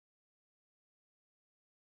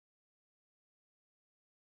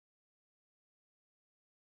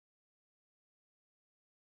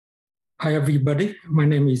Hi, everybody. My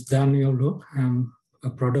name is Daniel Luong. I'm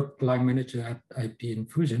a product line manager at IP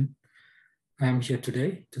Infusion. I'm here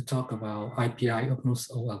today to talk about IPI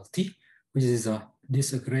Opnos OLT, which is a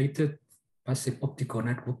disaggregated passive optical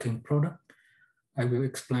networking product. I will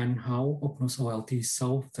explain how Opnos OLT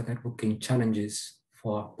solves the networking challenges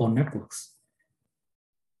for PON networks.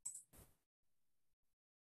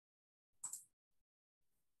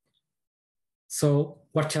 So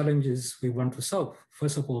what challenges we want to solve?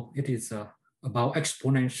 First of all, it is about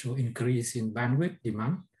exponential increase in bandwidth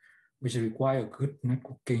demand, which require good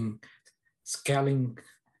networking scaling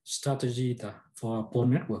strategy for a PON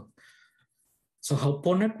network. So how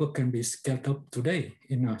PON network can be scaled up today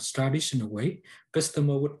in a traditional way?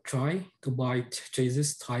 Customer would try to buy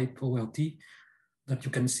chassis type OLT that you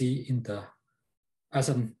can see in the as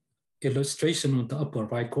an illustration on the upper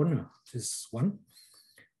right corner. This one.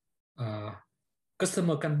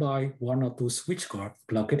 Customer can buy one or two switch card,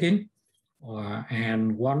 plug it in,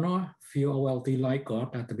 and one or few OLT light card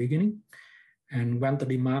at the beginning. And when the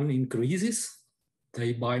demand increases,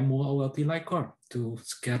 they buy more OLT light card to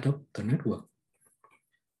scale up the network.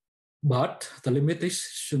 But the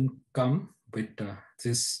limitation come with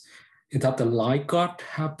this is that the light card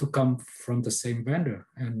have to come from the same vendor,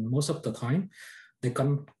 and most of the time they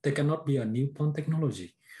cannot be a new PON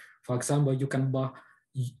technology. For example, you can buy.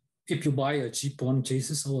 If you buy a GPON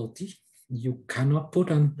chassis OLT, you cannot put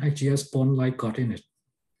an XGS PON light card in it.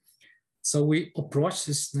 So we approach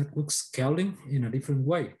this network scaling in a different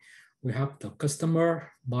way. We have the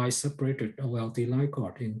customer buy separated OLT light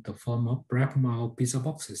card in the form of rack mount pizza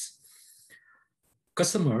boxes.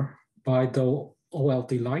 Customer buy the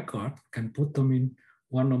OLT light card can put them in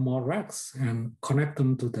one or more racks and connect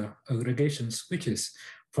them to the aggregation switches.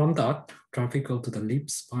 From that, traffic go to the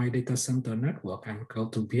LEAPS by data center network and go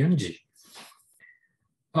to BNG.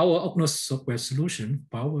 Our Opnos software solution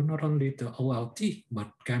power not only the OLT, but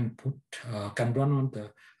can run on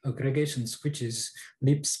the aggregation switches,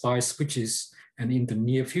 LEAPS by switches, and in the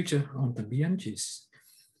near future on the BNGs.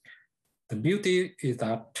 The beauty is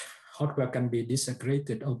that hardware can be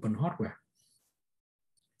disaggregated open hardware.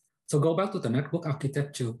 So go back to the network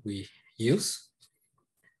architecture we use.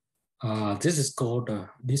 This is called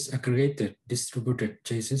disaggregated distributed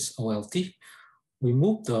chassis OLT. We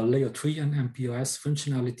move the layer 3 and MPLS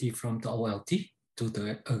functionality from the OLT to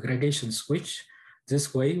the aggregation switch.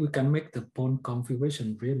 This way we can make the PON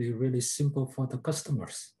configuration really, really simple for the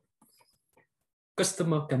customers.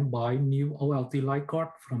 Customer can buy new OLT light card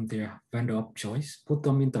from their vendor of choice, put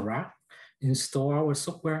them in the rack, install our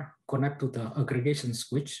software, connect to the aggregation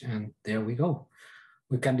switch, and there we go.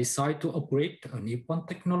 We can decide to upgrade a new PON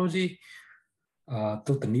technology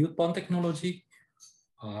to the new PON technology.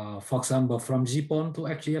 For example, from GPON to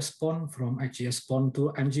XGS PON, from XGS PON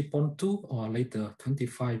to NG-PON 2, or later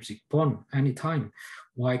 25 Gig PON anytime,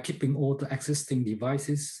 while keeping all the existing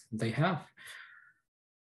devices they have.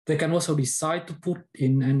 They can also decide to put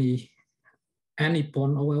in any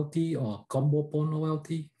PON OLT or combo PON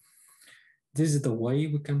OLT. This is the way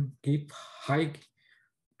we can give high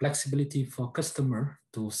flexibility for customer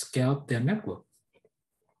to scale their network.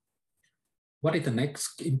 What is the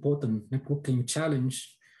next important networking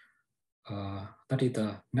challenge? That is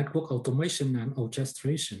the network automation and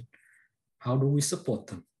orchestration. How do we support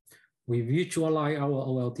them? We virtualize our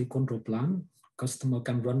OLT control plan. Customer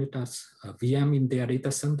can run it as a VM in their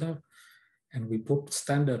data center, and we put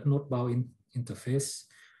standard node-bound interface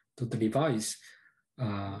to the device.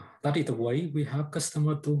 That is the way we have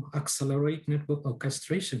customer to accelerate network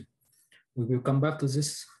orchestration. We will come back to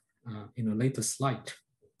this in a later slide.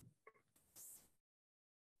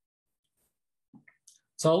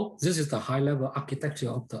 So this is the high-level architecture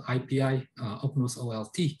of the IPI Opnos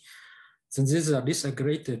OLT. Since this is a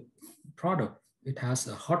disaggregated product, it has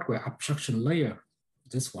a hardware abstraction layer,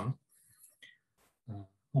 this one,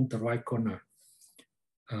 on the right corner,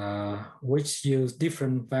 which use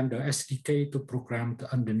different vendor SDK to program the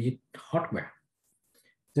underneath hardware.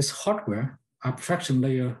 This hardware abstraction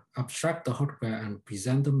layer abstract the hardware and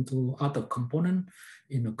present them to other component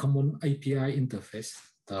in a common API interface,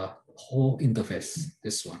 the whole interface,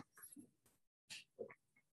 this one.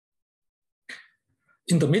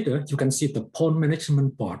 In the middle, you can see the PON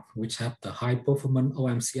management part, which have the high performance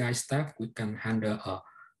OMCI stack. We can handle a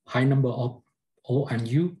high number of O and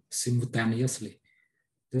U simultaneously.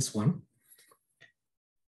 This one.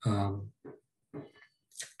 The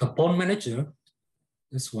PON manager,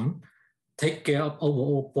 this one, take care of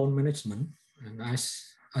overall PON management. And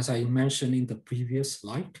as I mentioned in the previous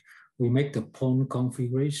slide, we make the PON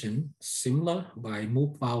configuration similar by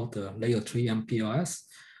move out the layer 3 MPLS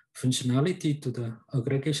functionality to the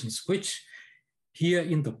aggregation switch Here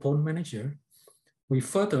in the PON manager, we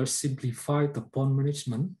further simplify the PON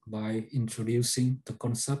management by introducing the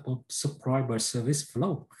concept of subscriber service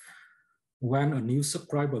flow. When a new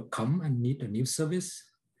subscriber comes and needs a new service,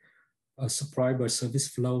 a subscriber service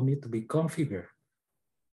flow needs to be configured.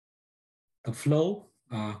 The flow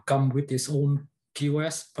comes with its own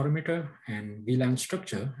QoS parameter and VLAN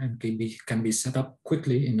structure and can be set up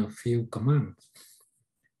quickly in a few commands.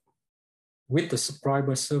 With the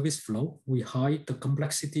subscriber service flow, we hide the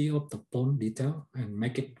complexity of the PON detail and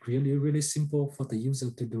make it really, really simple for the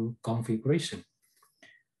user to do configuration.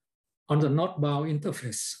 On the node-bound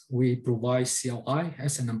interface, we provide CLI,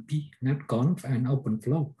 SNMP, netconf, and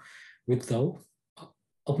OpenFlow. With those,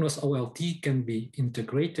 Opnos OLT can be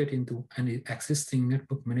integrated into any existing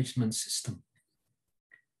network management system.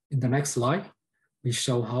 In the next slide, we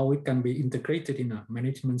show how it can be integrated in a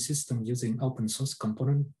management system using open source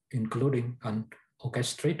component, including an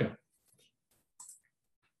orchestrator.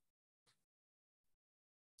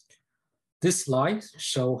 This slide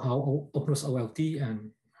shows how Opnos OLT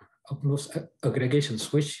and Opnos aggregation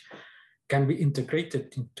switch can be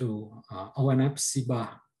integrated into ONF CIBA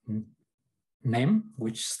name,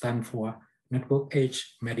 which stands for Network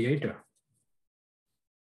Edge Mediator.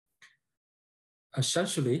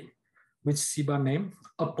 Essentially, with CIBA name,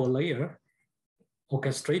 upper layer,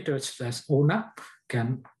 orchestrator/ONAP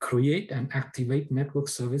can create and activate network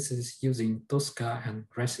services using Tosca and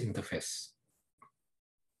REST interface.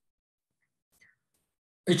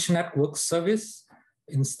 Each network service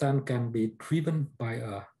instance can be driven by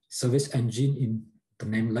a service engine in the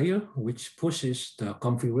name layer, which pushes the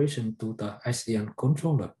configuration to the SDN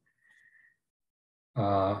controller.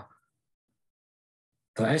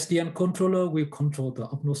 The SDN controller will control the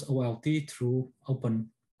Opnos OLT through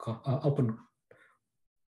open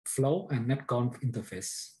flow and netconf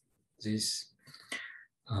interface.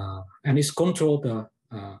 And it's control the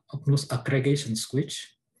Opnos aggregation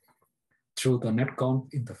switch through the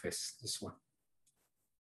netconf interface, this one.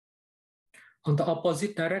 On the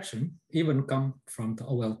opposite direction, even come from the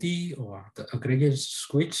OLT or the aggregation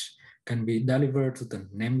switch can be delivered to the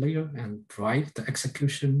name layer and drive the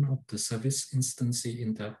execution of the service instance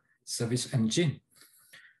in the service engine.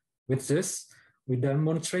 With this, we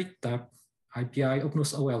demonstrate that IPI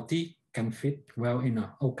Opnos OLT can fit well in an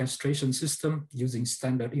orchestration system using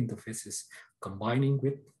standard interfaces, combining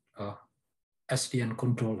with a SDN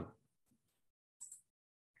controller.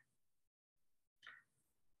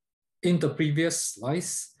 In the previous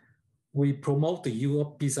slides, we promote the use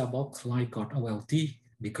of pizza box like OLT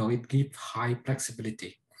because it gives high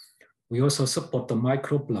flexibility. We also support the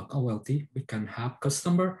microplug OLT. We can help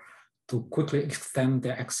customers to quickly extend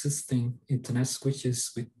their existing internet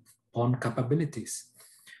switches with PON capabilities.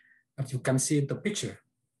 As you can see in the picture,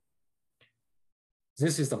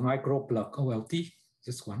 this is the microplug OLT,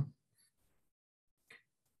 this one,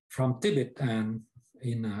 from Tibet, and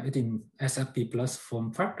in SFP Plus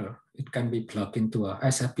form factor, it can be plugged into a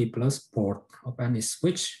SFP Plus port of any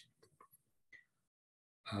switch.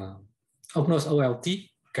 Opnos OLT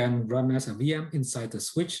can run as a VM inside the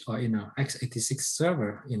switch or in an x86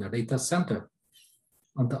 server in a data center.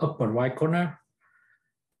 On the upper right corner,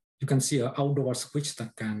 you can see an outdoor switch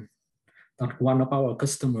that one of our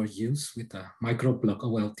customers use with a microplug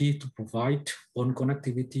OLT to provide PON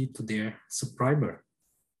connectivity to their subscriber.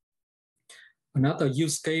 Another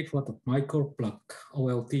use case for the microplug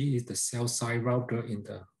OLT is the cell site router in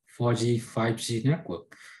the 4G, 5G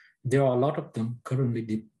network. There are a lot of them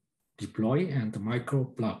currently deployed, and the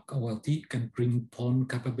microplug OLT can bring PON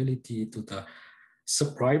capability to the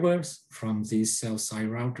subscribers from these cell site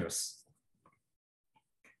routers.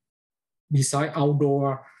 Besides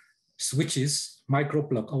outdoor switches,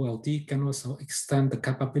 microplug OLT can also extend the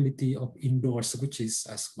capability of indoor switches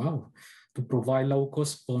as well to provide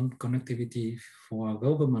low-cost PON connectivity for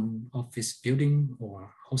government office building or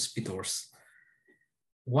hospitals.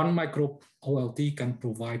 One micro OLT can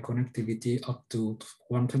provide connectivity up to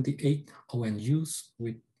 128 ONUs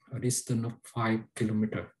with a distance of 5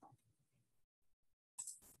 kilometers.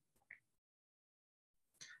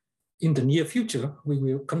 In the near future, we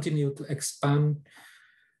will continue to expand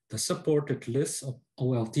the supported list of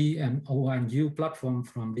OLT and ONU platforms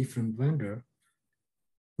from different vendors.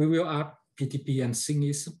 We will add PTP and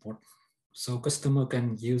SIGE support, so customers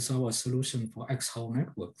can use our solution for X-Hole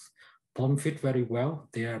networks. PON fit very well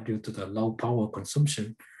there due to the low power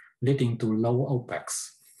consumption, leading to low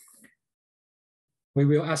OPEX. We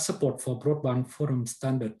will add support for broadband forum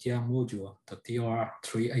standard TR module, the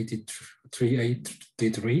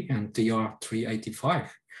TR383 and TR385.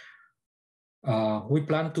 We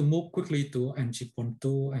plan to move quickly to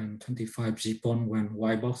NG-PON2 and 25G PON when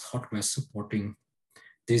Whitebox hardware supporting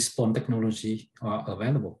this PON technology are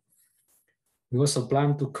available. We also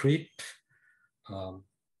plan to create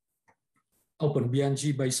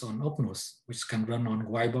OpenBNG based on OpenOS, which can run on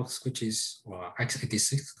white box switches or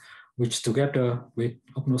x86, which together with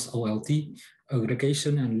OpenOS OLT,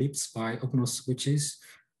 aggregation and leaps by OpenOS switches,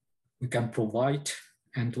 we can provide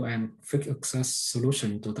end-to-end fixed access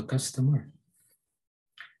solution to the customer.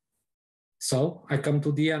 So I come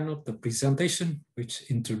to the end of the presentation, which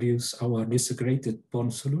introduced our disaggregated PON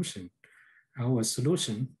solution. Our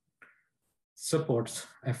solution supports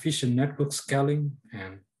efficient network scaling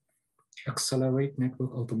and accelerate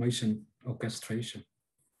network automation orchestration.